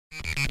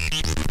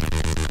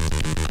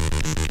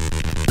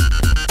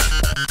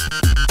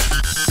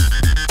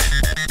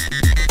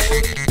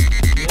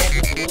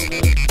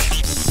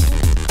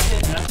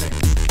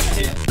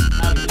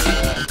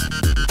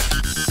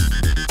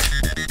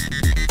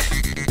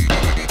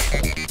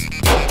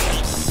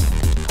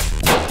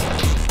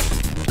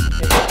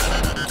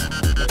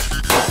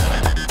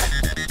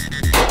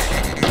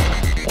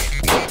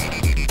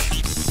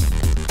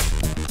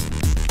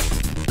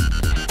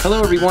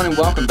Hello everyone and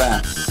welcome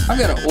back. I've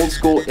got an old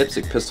school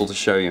IPSC pistol to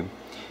show you.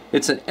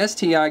 It's an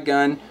STI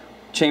gun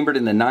chambered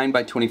in the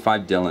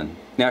 9x25 Dillon.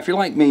 Now if you're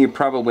like me, you're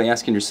probably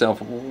asking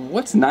yourself,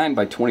 what's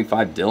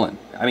 9x25 Dillon?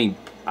 I mean,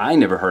 I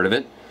never heard of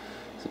it.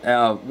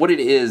 What it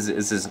is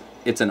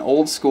it's an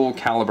old school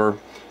caliber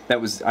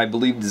that was, I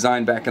believe,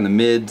 designed back in the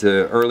mid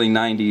to early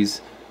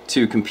 90s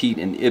to compete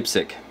in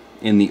IPSC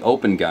in the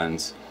open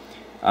guns.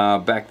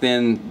 Back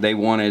then they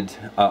wanted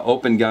an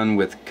open gun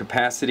with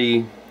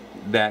capacity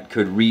that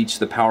could reach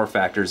the power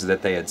factors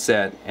that they had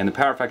set, and the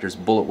power factor is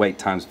bullet weight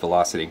times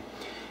velocity.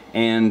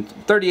 And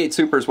 38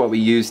 Super is what we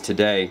use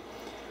today,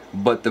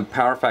 but the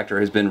power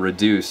factor has been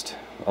reduced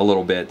a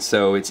little bit,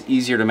 so it's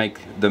easier to make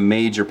the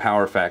major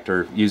power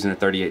factor using a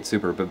 38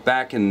 Super. But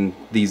back in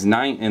these in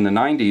the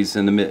 90s,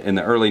 in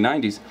the early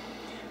 90s,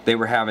 they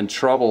were having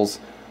troubles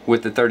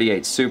with the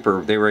 38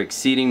 Super. They were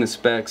exceeding the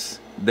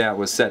specs that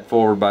was set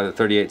forward by the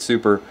 38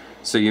 Super,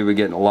 so you would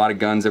get a lot of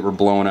guns that were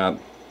blowing up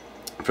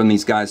from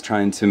these guys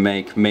trying to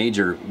make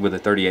major with a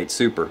 38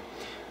 Super.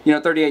 You know,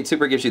 38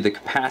 Super gives you the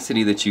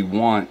capacity that you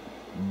want,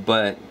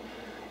 but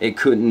it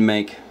couldn't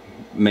make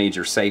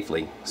major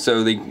safely.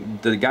 So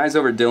the guys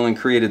over at Dillon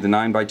created the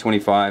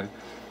 9x25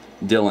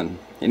 Dillon.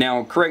 And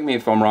now, correct me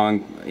if I'm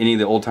wrong, any of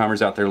the old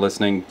timers out there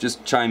listening,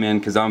 just chime in,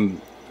 because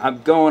I'm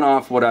going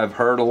off what I've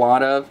heard a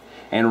lot of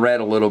and read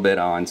a little bit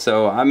on.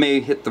 So I may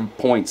hit the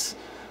points,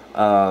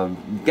 I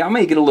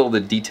may get a little of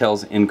the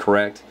details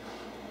incorrect,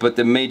 but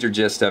the major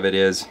gist of it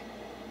is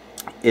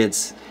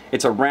it's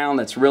a round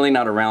that's really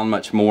not around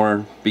much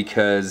more,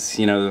 because,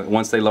 you know,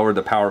 once they lowered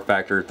the power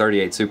factor,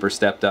 38 Super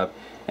stepped up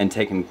and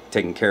taken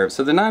care of.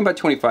 So the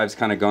 9x25 has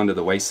kind of gone to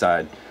the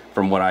wayside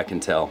from what I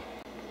can tell.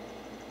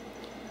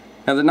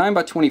 Now the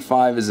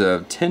 9x25 is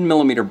a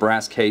 10mm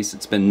brass case.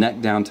 It's been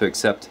necked down to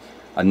accept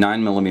a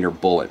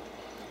 9mm bullet.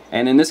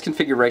 And in this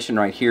configuration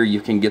right here,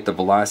 you can get the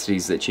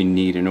velocities that you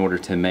need in order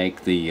to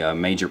make the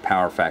major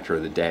power factor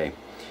of the day.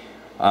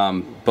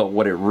 But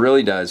what it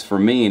really does, for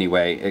me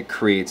anyway, it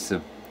creates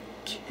a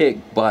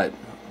kick-butt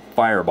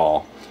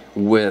fireball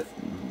with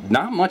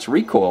not much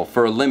recoil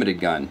for a limited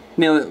gun.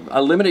 Now,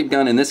 a limited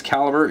gun in this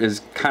caliber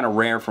is kind of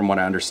rare from what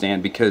I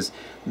understand, because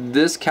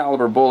this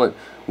caliber bullet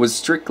was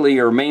strictly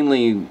or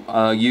mainly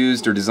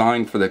used or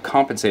designed for the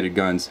compensated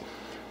guns.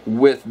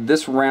 With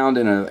this round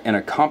in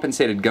a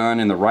compensated gun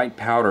and the right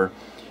powder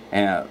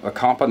and a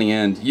comp on the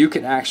end, you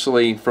could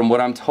actually, from what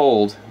I'm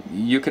told,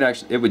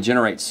 it would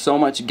generate so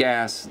much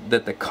gas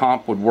that the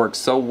comp would work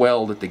so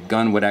well that the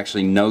gun would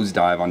actually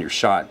nosedive on your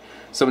shot.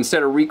 So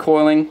instead of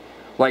recoiling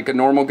like a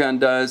normal gun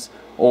does,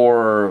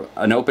 or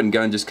an open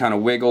gun just kind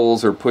of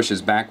wiggles or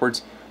pushes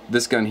backwards,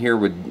 this gun here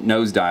would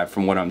nosedive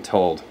from what I'm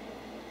told.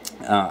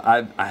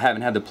 I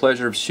haven't had the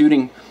pleasure of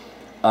shooting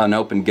an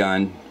open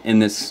gun in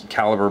this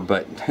caliber,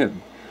 but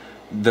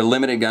the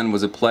limited gun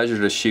was a pleasure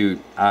to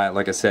shoot.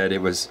 Like I said,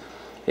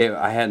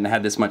 I hadn't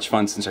had this much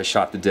fun since I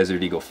shot the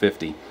Desert Eagle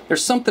 50.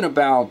 There's something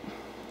about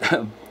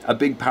a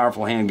big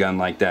powerful handgun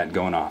like that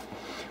going off.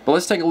 But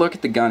let's take a look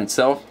at the gun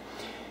itself.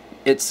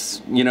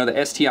 It's, you know,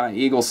 the STI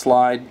Eagle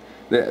slide.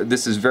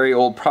 This is very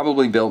old,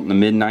 probably built in the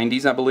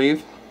mid-90s, I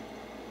believe.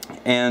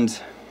 And,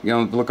 you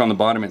know, look on the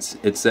bottom,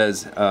 it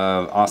says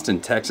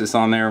Austin, Texas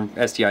on there.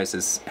 STI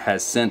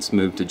has since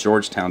moved to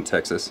Georgetown,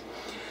 Texas.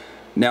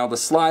 Now the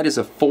slide is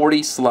a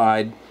 40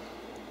 slide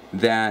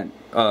that,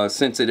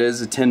 since it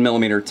is a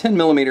 10mm,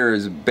 10mm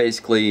is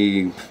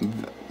basically,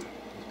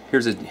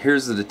 here's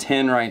the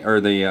 10 right, or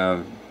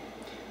the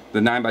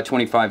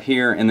 9x25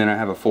 here, and then I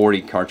have a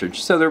 40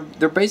 cartridge. So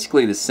they're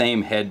basically the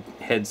same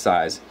head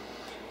size.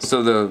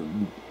 So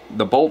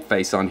the bolt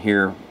face on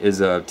here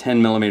is a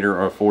 10mm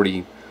or a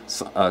 40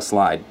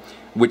 slide,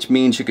 which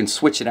means you can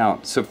switch it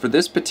out. So for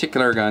this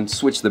particular gun,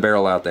 switch the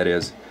barrel out, that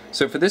is.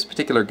 So for this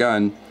particular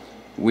gun,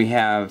 we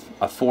have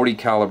a 40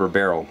 caliber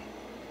barrel.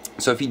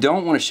 So if you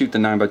don't want to shoot the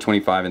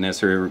 9x25 in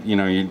this, or, you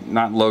know, you're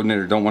not loading it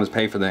or don't want to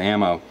pay for the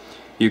ammo,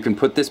 you can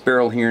put this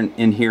barrel here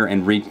in here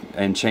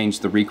and change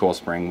the recoil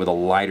spring with a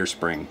lighter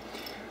spring.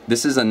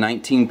 This is a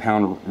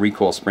 19-pound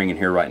recoil spring in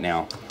here right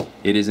now.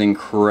 It is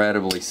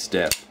incredibly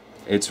stiff.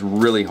 It's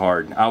really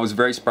hard. I was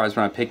very surprised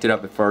when I picked it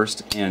up at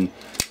first and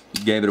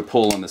gave it a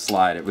pull on the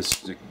slide. It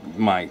was,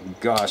 my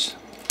gosh,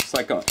 it's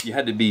like you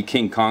had to be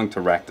King Kong to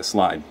rack the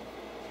slide.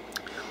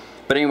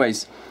 But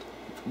anyways,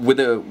 with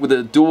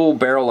a dual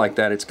barrel like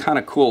that, it's kind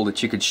of cool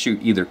that you could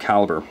shoot either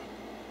caliber.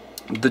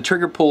 The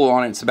trigger pull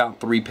on it's about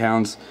 3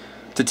 pounds.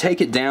 To take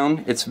it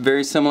down, it's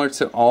very similar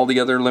to all the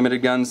other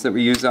limited guns that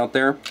we use out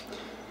there.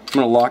 I'm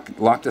going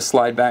to lock the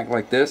slide back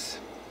like this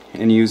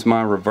and use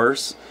my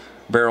reverse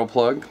barrel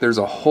plug. There's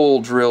a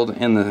hole drilled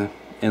in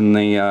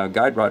the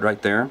guide rod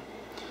right there.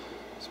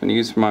 So I'm going to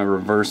use my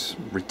reverse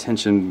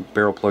retention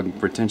barrel plug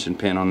retention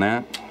pin on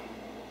that.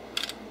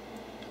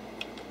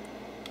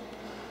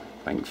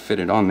 If I can fit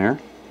it on there.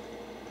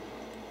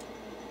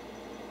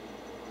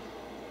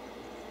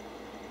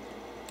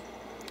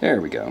 There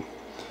we go.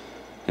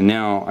 And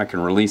now I can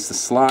release the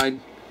slide.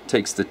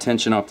 Takes the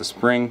tension off the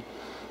spring.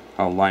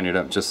 I'll line it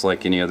up just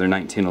like any other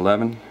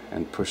 1911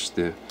 and push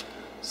the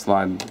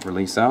slide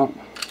release out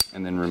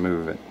and then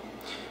remove it.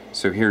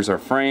 So here's our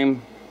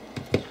frame,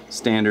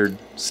 standard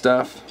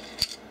stuff,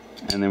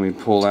 and then we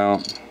pull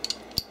out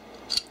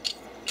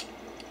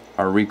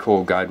our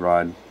recoil guide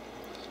rod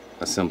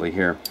assembly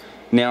here.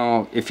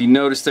 Now, if you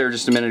noticed there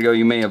just a minute ago,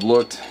 you may have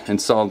looked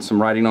and saw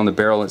some writing on the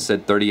barrel that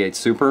said 38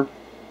 Super.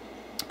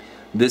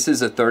 This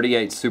is a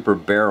 38 Super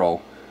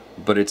barrel,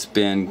 but it's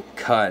been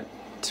cut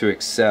to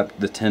accept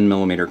the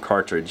 10mm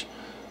cartridge,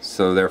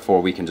 so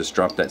therefore we can just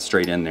drop that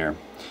straight in there.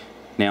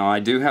 Now, I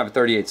do have a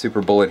 38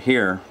 Super bullet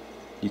here.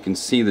 You can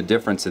see the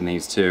difference in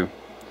these two.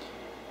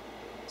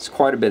 It's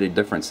quite a bit of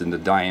difference in the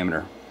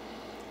diameter.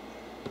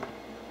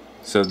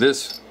 So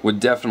this would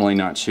definitely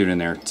not shoot in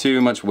there. Too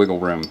much wiggle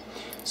room.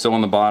 So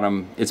on the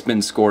bottom, it's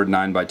been scored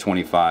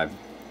 9x25.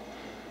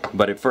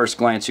 But at first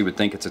glance, you would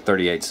think it's a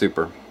 38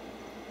 Super.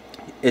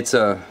 It's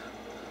a,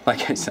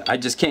 like I said, I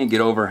just can't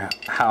get over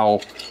how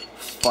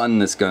fun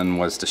this gun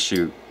was to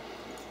shoot.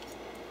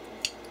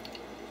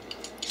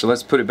 So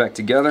let's put it back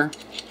together.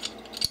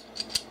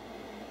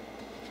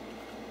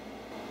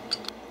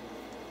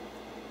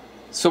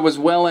 So as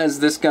well as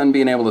this gun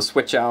being able to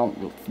switch out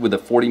with a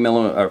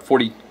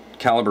 40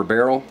 caliber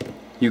barrel,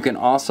 you can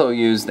also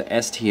use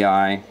the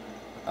STI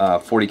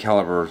 40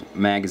 caliber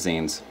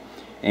magazines,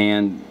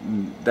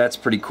 and that's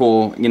pretty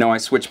cool. You know, I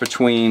switch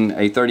between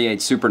a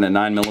 38 Super and a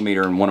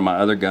 9mm and one of my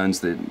other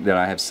guns that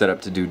I have set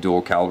up to do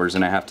dual calibers,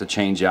 and I have to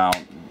change out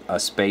a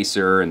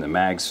spacer and the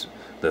mags,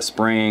 the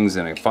springs,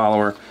 and a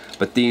follower.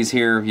 But these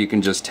here, you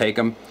can just take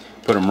them,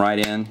 put them right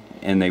in,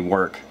 and they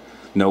work.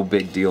 No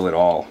big deal at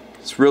all.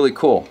 It's really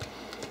cool.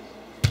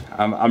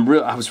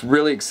 I was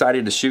really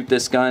excited to shoot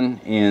this gun,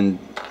 and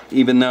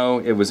even though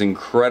it was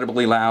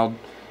incredibly loud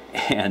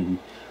and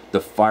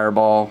the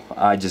fireball,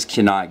 I just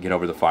cannot get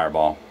over the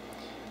fireball.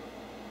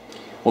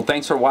 Well,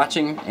 thanks for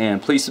watching,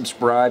 and please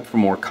subscribe for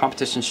more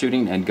competition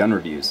shooting and gun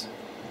reviews.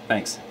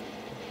 Thanks.